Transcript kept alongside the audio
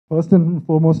First and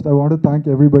foremost, I want to thank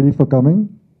everybody for coming.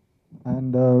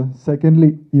 And secondly,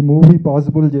 ఈ movie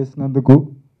possible చేసినందుకు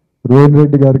రోహన్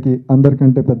రెడ్డి గారికి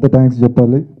అందరికంటే పెద్ద థ్యాంక్స్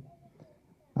చెప్పాలి.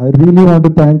 I really want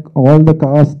to thank all the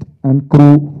cast and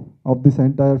crew of this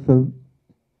entire film.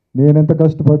 నేను ఎంత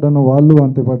కష్టపడ్డానో వాళ్ళు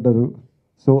అంతే పడ్డారు.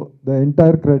 So the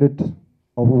entire credit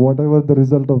of whatever the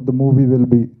result of the movie will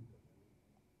be,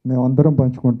 మేము అందరం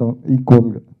పంచుకుంటాం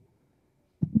ఈక్వల్గా.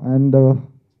 And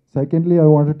secondly, I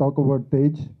want to talk about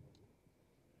Tej.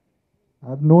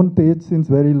 I've known Tej since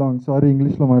very long. Sorry,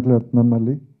 ఇంగ్లీష్లో మాట్లాడుతున్నాను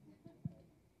మళ్ళీ.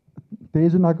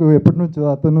 తేజ్ నాకు ఎప్పటి నుంచో,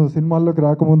 అతను సినిమాల్లోకి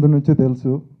రాకముందు నుంచే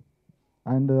తెలుసు.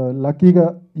 అండ్ లక్కీగా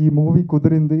ఈ మూవీ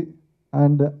కుదిరింది.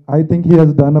 And I think he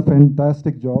has done a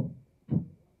fantastic job.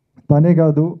 తనే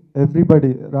కాదు,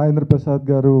 ఎవ్రీబడి, రాజేంద్ర ప్రసాద్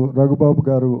గారు, రఘుబాబు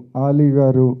గారు, ఆలీ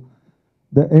గారు,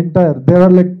 the entire, there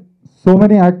are like so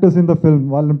many actors in the film.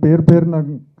 వాళ్ళ పేరు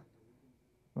నాకు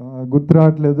గుర్తు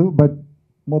రావట్లేదు, బట్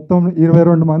మొత్తం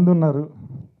 22 మంది ఉన్నారు.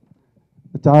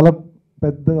 చాలా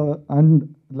పెద్ద and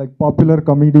like popular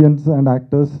comedians and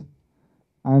actors,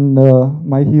 and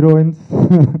my heroines.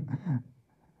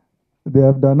 They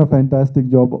have done a fantastic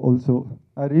job also.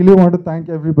 I really want to thank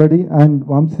everybody, and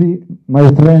Vamsi, my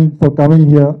friend, for coming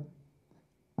here,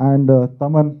 and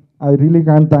Taman, I really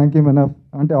can't thank him enough.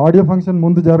 Ante audio function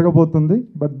mundu jaragabotundi,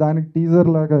 but daniki teaser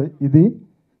laga idi.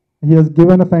 He has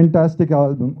given a fantastic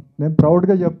album. నేను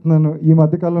ప్రౌడ్గా చెప్తున్నాను, ఈ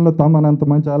మధ్యకాలంలో తమన్ అంత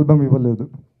మంచి album ఇవ్వలేదు.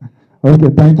 Okay,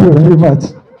 thank you very much.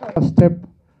 Step,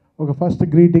 okay, first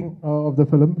greeting of the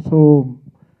film. So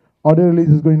audio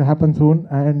release is going to happen soon,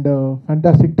 and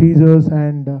fantastic teasers,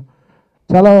 and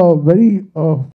chala very